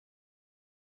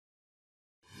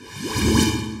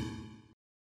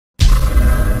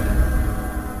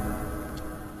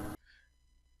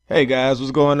Hey guys,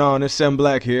 what's going on? It's Sam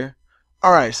Black here.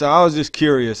 Alright, so I was just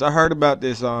curious. I heard about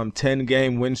this 10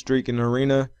 game win streak in the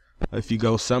arena. If you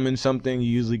go summon something, you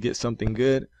usually get something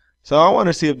good. So I want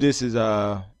to see if this is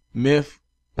myth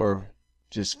or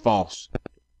just false.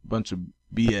 Bunch of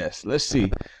BS. Let's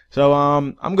see. So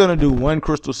I'm gonna do one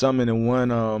crystal summon and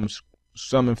one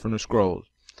summon from the scrolls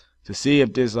to see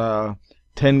if this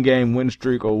 10 game win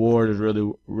streak award is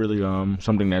really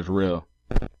something that's real.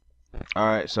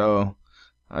 Alright, so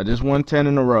I just won 10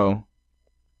 in a row.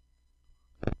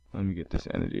 Let me get this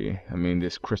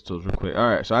this crystals real quick.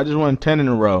 Alright, so I just won 10 in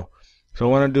a row. So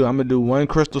what I'm gonna do one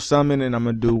crystal summon and I'm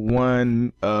gonna do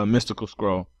one mystical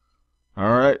scroll.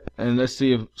 Alright, and let's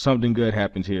see if something good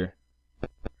happens here.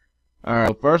 Alright,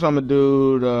 so first I'm gonna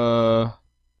do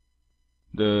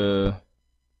the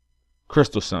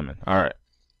crystal summon. Alright.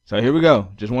 So here we go.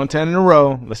 Just won 10 in a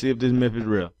row. Let's see if this myth is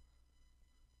real.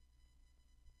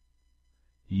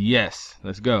 Yes,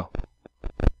 let's go.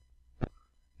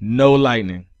 No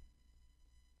lightning.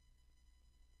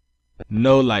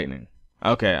 No lightning.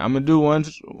 Okay, I'm gonna do one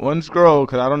scroll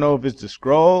because I don't know if it's the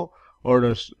scroll or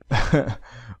the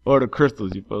or the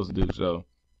crystals you're supposed to do. So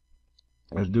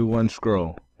let's do one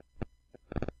scroll.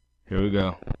 Here we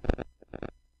go.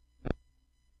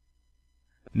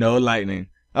 No lightning.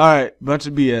 All right, bunch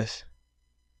of BS.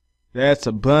 That's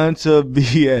a bunch of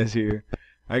BS here.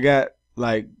 I got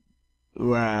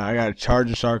wow, I got a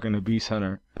Charger Shark and a Beast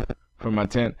Hunter for my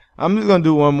 10. I'm just gonna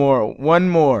do one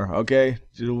more, okay?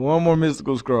 Just one more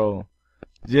mystical scroll,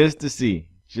 just to see.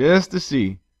 That's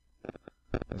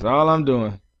all I'm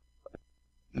doing.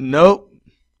 Nope.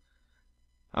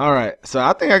 All right, so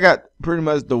I think I got pretty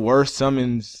much the worst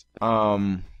summons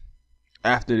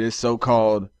after this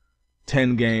so-called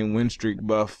 10 game win streak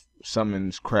buff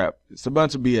summons crap. It's a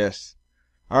bunch of BS.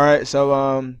 All right,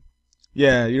 so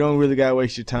yeah, you don't really gotta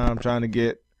waste your time trying to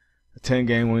get a 10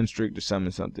 game win streak to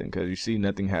summon something because you see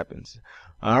nothing happens.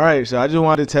 Alright, so I just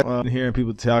wanted to hearing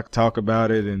people talk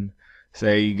about it and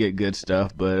say you get good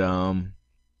stuff, but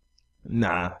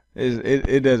nah,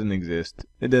 it doesn't exist.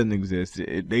 It doesn't exist.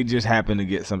 They just happened to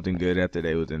get something good after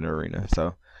they was in the arena.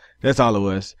 So that's all it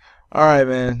was. Alright,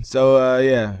 man. So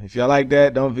yeah, if y'all like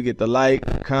that, don't forget to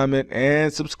like, comment,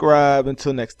 and subscribe.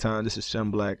 Until next time, this is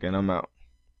Shem Black, and I'm out.